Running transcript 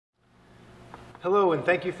Hello, and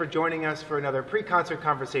thank you for joining us for another pre-concert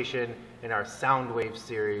conversation in our Sound Waves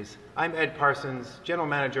series. I'm Ed Parsons, General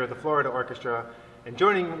Manager of the Florida Orchestra, and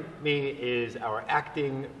joining me is our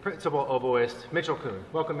acting principal oboist, Mitchell Kuhn.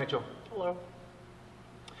 Welcome, Mitchell. Hello.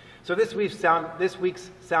 So this week's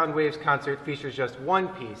Sound Waves concert features just one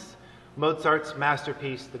piece, Mozart's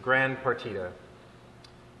masterpiece, the Gran Partita.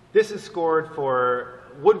 This is scored for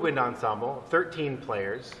woodwind ensemble, 13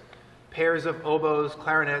 players, pairs of oboes,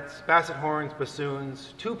 clarinets, basset horns,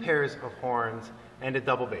 bassoons, 2 pairs of horns, and a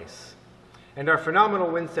double bass. And our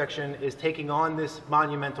phenomenal wind section is taking on this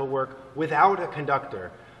monumental work without a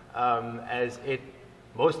conductor, as it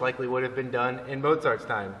most likely would have been done in Mozart's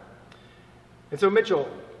time. And so Mitchell,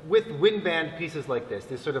 with wind band pieces like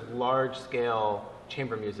this sort of large-scale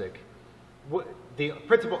chamber music, the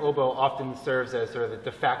principal oboe often serves as sort of the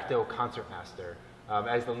de facto concertmaster,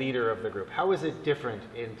 as the leader of the group. How is it different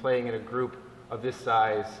in playing in a group of this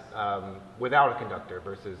size without a conductor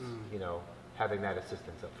versus, having that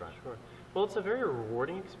assistance up front? Sure. Well, it's a very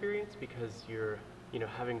rewarding experience because you're,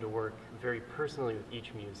 having to work very personally with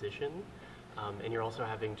each musician, and you're also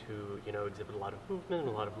having to, exhibit a lot of movement and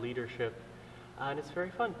a lot of leadership, and it's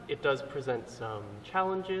very fun. It does present some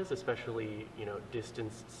challenges, especially,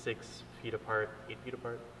 distanced 6 feet apart, 8 feet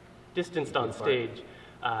apart, distanced on stage.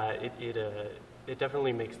 It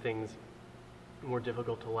definitely makes things more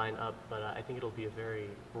difficult to line up, but I think it'll be a very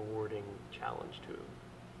rewarding challenge to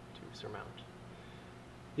surmount.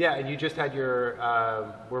 Yeah, and you just had your,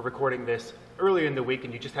 we're recording this earlier in the week,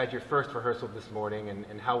 and you just had your first rehearsal this morning,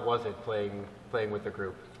 and how was it playing with the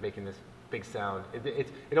group, making this big sound?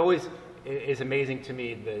 It always is amazing to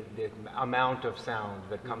me the amount of sound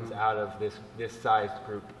that comes out of this sized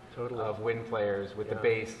group of wind players with the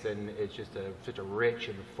bass, and it's just such a rich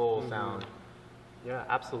and full sound. Yeah,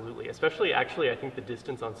 absolutely. Especially, actually, I think the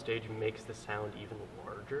distance on stage makes the sound even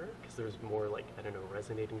larger because there's more,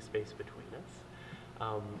 resonating space between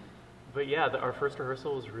us. But yeah, our first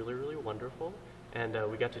rehearsal was really, really wonderful, and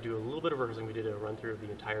we got to do a little bit of rehearsing. We did a run-through of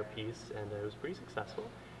the entire piece, and it was pretty successful.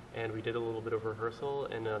 And we did a little bit of rehearsal,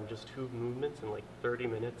 and just 2 movements in 30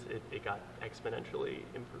 minutes, it got exponentially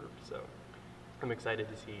improved. So I'm excited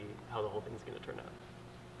to see how the whole thing's going to turn out.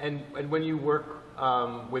 And when you work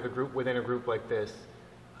within a group like this,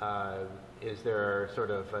 is there sort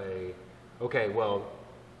of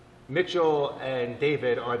Mitchell and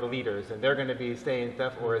David are the leaders and they're going to be saying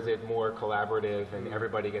stuff, or is it more collaborative and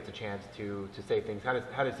everybody gets a chance to say things? How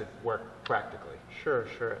does it work practically? Sure.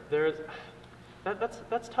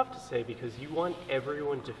 That's tough to say because you want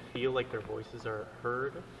everyone to feel like their voices are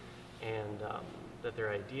heard and that their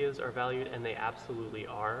ideas are valued, and they absolutely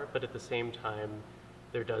are. But at the same time,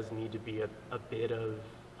 there does need to be a bit of,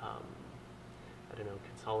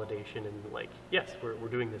 consolidation and yes, we're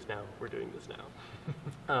doing this now,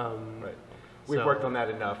 Right. We've worked on that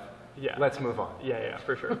enough. Yeah. Let's move on. Yeah,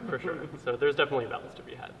 for sure. So there's definitely a balance to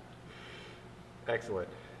be had. Excellent.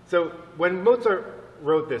 So when Mozart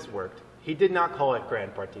wrote this work, he did not call it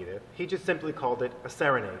Gran Partita. He just simply called it a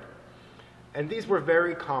serenade. And these were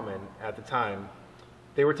very common at the time.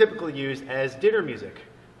 They were typically used as dinner music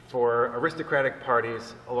for aristocratic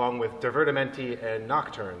parties, along with divertimenti and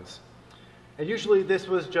nocturnes. And usually this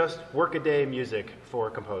was just workaday music for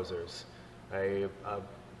composers. A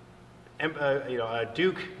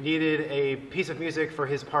duke needed a piece of music for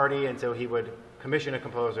his party, and so he would commission a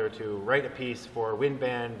composer to write a piece for a wind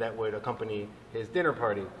band that would accompany his dinner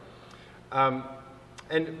party.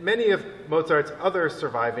 And many of Mozart's other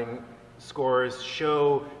surviving scores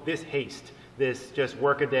show this haste, this just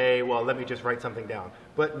work a day, well, let me just write something down,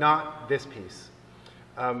 but not this piece.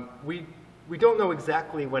 We don't know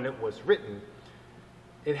exactly when it was written.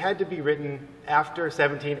 It had to be written after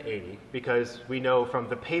 1780 because we know from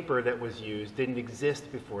the paper that was used didn't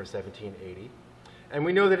exist before 1780. And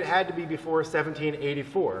we know that it had to be before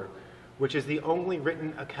 1784, which is the only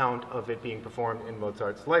written account of it being performed in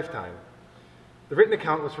Mozart's lifetime. The written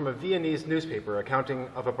account was from a Viennese newspaper accounting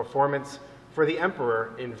of a performance for the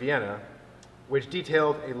emperor in Vienna, which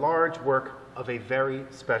detailed a large work of a very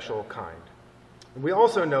special kind. And we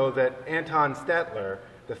also know that Anton Stadler,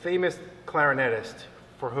 the famous clarinetist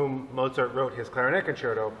for whom Mozart wrote his clarinet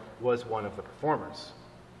concerto, was one of the performers.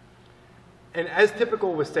 And as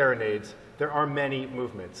typical with serenades, there are many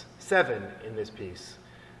movements, 7 in this piece.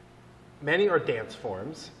 Many are dance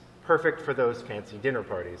forms, perfect for those fancy dinner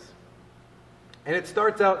parties. And it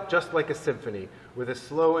starts out just like a symphony, with a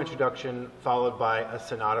slow introduction followed by a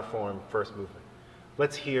sonata form first movement.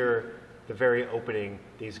 Let's hear the very opening,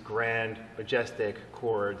 these grand, majestic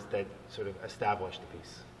chords that sort of establish the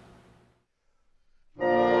piece.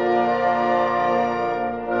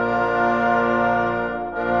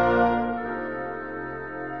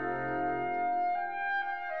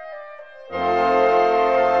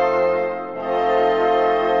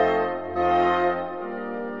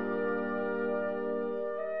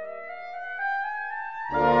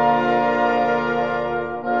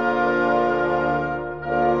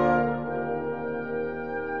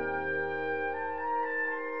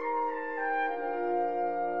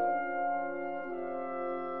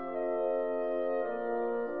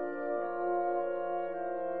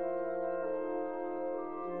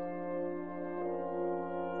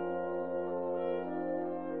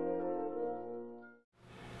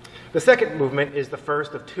 The second movement is the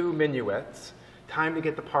first of two minuets. Time to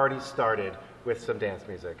get the party started with some dance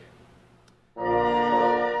music.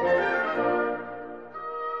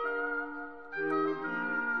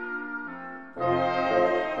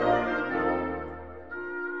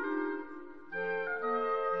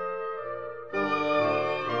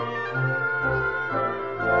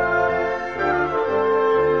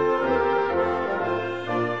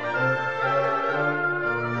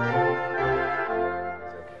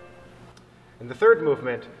 The third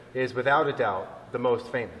movement is, without a doubt, the most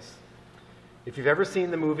famous. If you've ever seen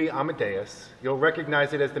the movie Amadeus, you'll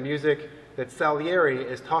recognize it as the music that Salieri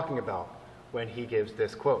is talking about when he gives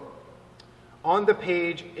this quote. On the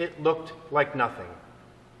page, it looked like nothing.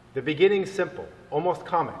 The beginning simple, almost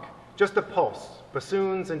comic, just a pulse,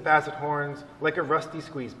 bassoons and basset horns like a rusty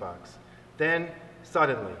squeeze box. Then,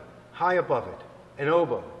 suddenly, high above it, an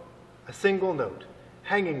oboe, a single note,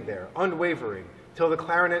 hanging there, unwavering, till the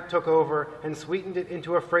clarinet took over and sweetened it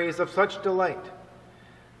into a phrase of such delight.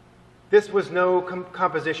 This was no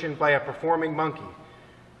composition by a performing monkey.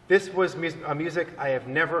 This was a music I have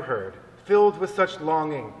never heard, filled with such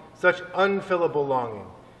longing, such unfillable longing.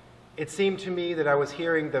 It seemed to me that I was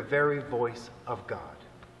hearing the very voice of God.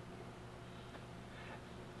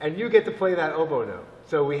 And you get to play that oboe note.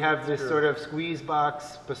 So we have this sort of squeeze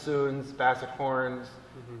box, bassoons, basset horns,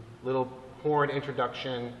 little horn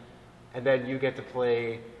introduction, and then you get to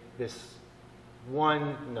play this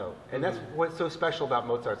one note. And that's what's so special about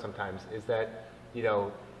Mozart sometimes, is that, you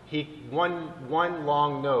know, one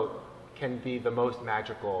long note can be the most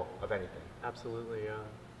magical of anything. Absolutely, yeah.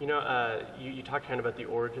 You know, you talked kind of about the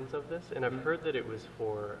origins of this, and I've heard that it was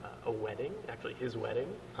for a wedding, actually his wedding,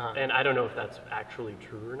 and I don't know if that's actually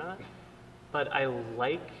true or not, but I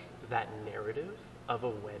like that narrative of a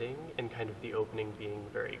wedding and kind of the opening being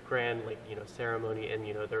very grand, like, you know, ceremony, and,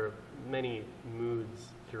 you know, there are many moods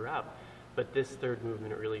throughout, but this third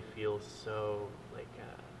movement really feels so, like,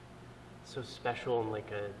 so special and like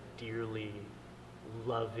a dearly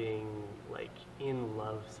loving, like, in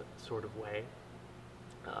love sort of way.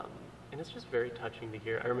 And it's just very touching to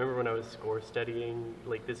hear. I remember when I was score studying,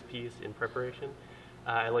 like, this piece in preparation,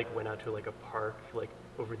 I, like, went out to, like, a park, like,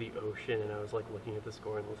 over the ocean, and I was, like, looking at the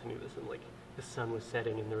score and listening to this, and, like, the sun was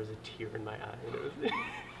setting, and there was a tear in my eye, and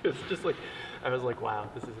it was just, like, I was like, wow,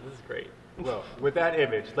 this is great. Well, with that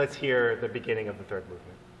image, let's hear the beginning of the third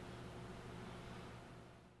movement.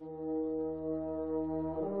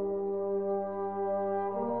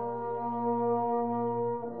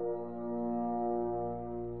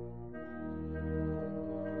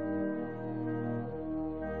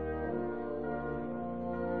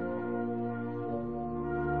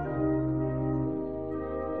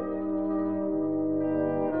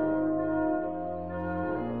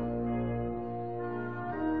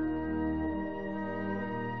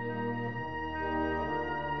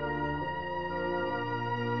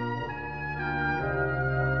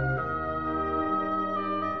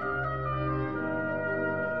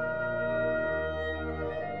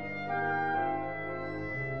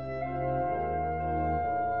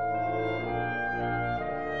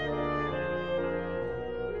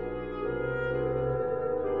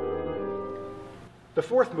 The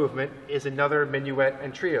fourth movement is another minuet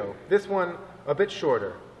and trio, this one a bit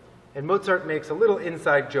shorter. And Mozart makes a little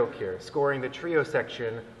inside joke here, scoring the trio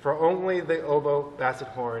section for only the oboe, basset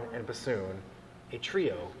horn, and bassoon, a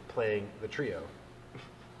trio playing the trio.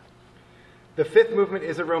 The fifth movement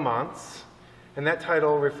is a romance, and that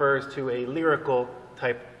title refers to a lyrical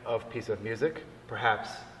type of piece of music, perhaps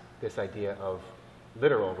this idea of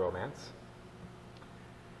literal romance.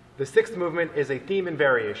 The sixth movement is a theme and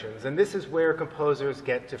variations, and this is where composers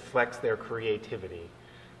get to flex their creativity,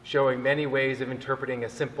 showing many ways of interpreting a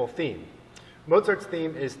simple theme. Mozart's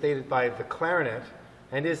theme is stated by the clarinet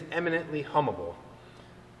and is eminently hummable.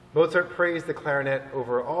 Mozart praised the clarinet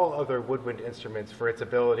over all other woodwind instruments for its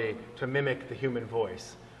ability to mimic the human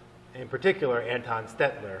voice. In particular, Anton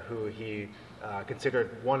Stettler, who he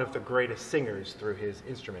considered one of the greatest singers through his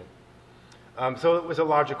instrument. So it was a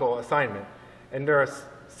logical assignment. And there are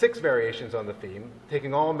 6 variations on the theme,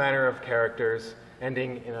 taking all manner of characters,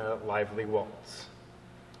 ending in a lively waltz.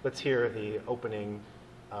 Let's hear the opening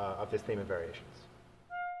of this theme and variations.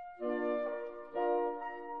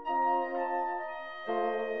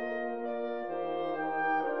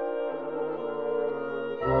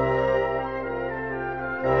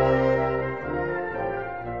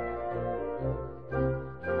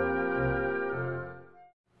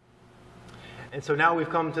 And so now we've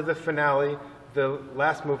come to the finale. The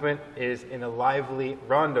last movement is in a lively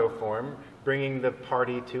rondo form, bringing the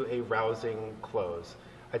party to a rousing close.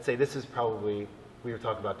 I'd say this is probably, we were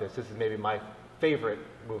talking about this is maybe my favorite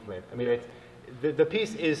movement. I mean, the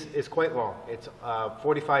piece is quite long. It's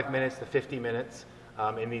 45 minutes to 50 minutes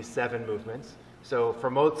in these 7 movements. So for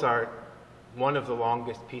Mozart, one of the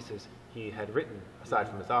longest pieces he had written, aside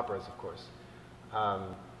from his operas, of course.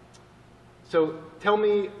 So tell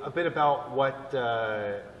me a bit about what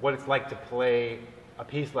it's like to play a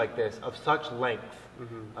piece like this of such length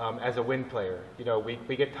as a wind player. You know,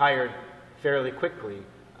 we get tired fairly quickly,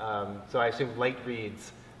 so I assume late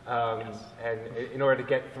reads, and in order to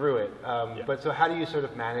get through it. But so how do you sort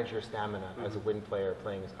of manage your stamina as a wind player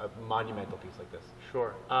playing a monumental piece like this?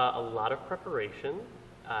 Sure. A lot of preparation,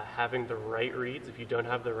 having the right reeds. If you don't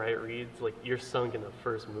have the right reeds, like you're sunk in the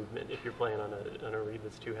first movement if you're playing on a reed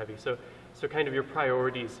that's too heavy. So kind of your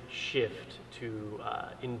priorities shift to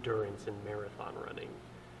endurance and marathon running,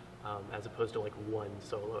 as opposed to like one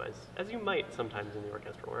solo, as you might sometimes in the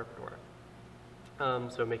orchestral repertoire.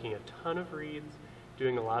 So making a ton of reeds,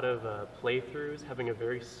 doing a lot of playthroughs, having a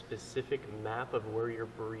very specific map of where you're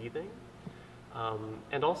breathing,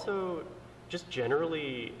 and also just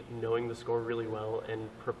generally knowing the score really well and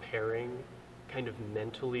preparing, kind of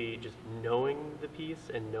mentally just knowing the piece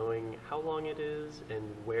and knowing how long it is and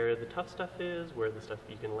where the tough stuff is, where the stuff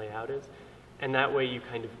you can lay out is. And that way you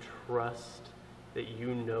kind of trust that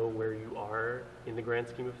you know where you are in the grand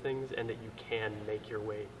scheme of things and that you can make your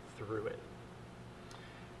way through it.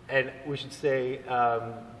 And we should say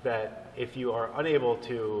that if you are unable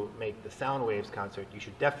to make the Sound Waves concert, you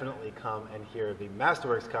should definitely come and hear the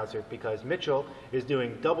Masterworks concert, because Mitchell is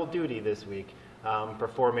doing double duty this week,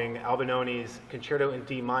 performing Albinoni's Concerto in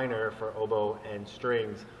D minor for oboe and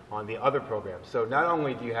strings on the other program. So not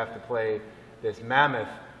only do you have to play this mammoth,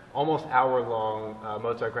 almost hour-long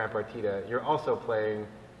Mozart Gran Partita, you're also playing,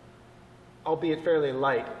 albeit fairly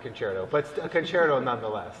light concerto, but a concerto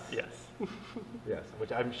nonetheless. Yes. Yes,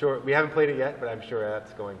 which I'm sure, we haven't played it yet, but I'm sure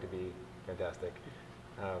that's going to be fantastic.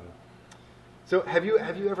 So have you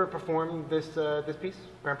ever performed this piece,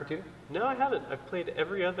 Gran Partita? No, I haven't. I've played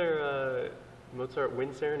every other Mozart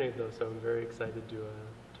Wind Serenade though, so I'm very excited to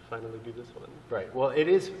finally do this one. Right, well it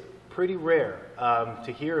is pretty rare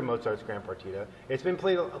to hear Mozart's Gran Partita. It's been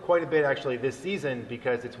played quite a bit actually this season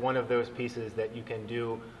because it's one of those pieces that you can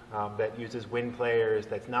do that uses wind players,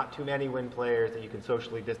 that's not too many wind players, that you can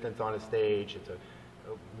socially distance on a stage. It's a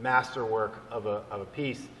masterwork of a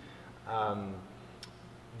piece.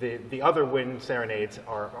 The other wind serenades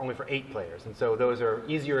are only for 8 players, and so those are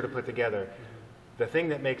easier to put together. The thing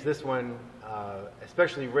that makes this one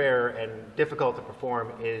especially rare and difficult to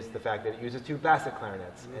perform is the fact that it uses 2 basset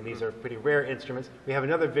clarinets, and these are pretty rare instruments. We have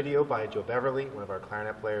another video by Joe Beverly, one of our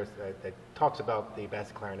clarinet players, that talks about the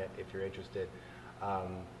basset clarinet if you're interested.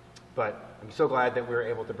 But I'm so glad that we were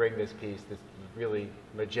able to bring this piece, this really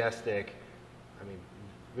majestic, I mean,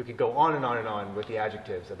 we could go on and on and on with the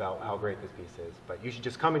adjectives about how great this piece is, but you should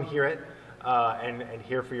just come and hear it and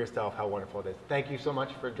hear for yourself how wonderful it is. Thank you so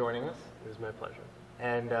much for joining us. It was my pleasure.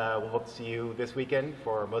 And we'll hope to see you this weekend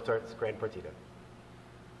for Mozart's Gran Partita.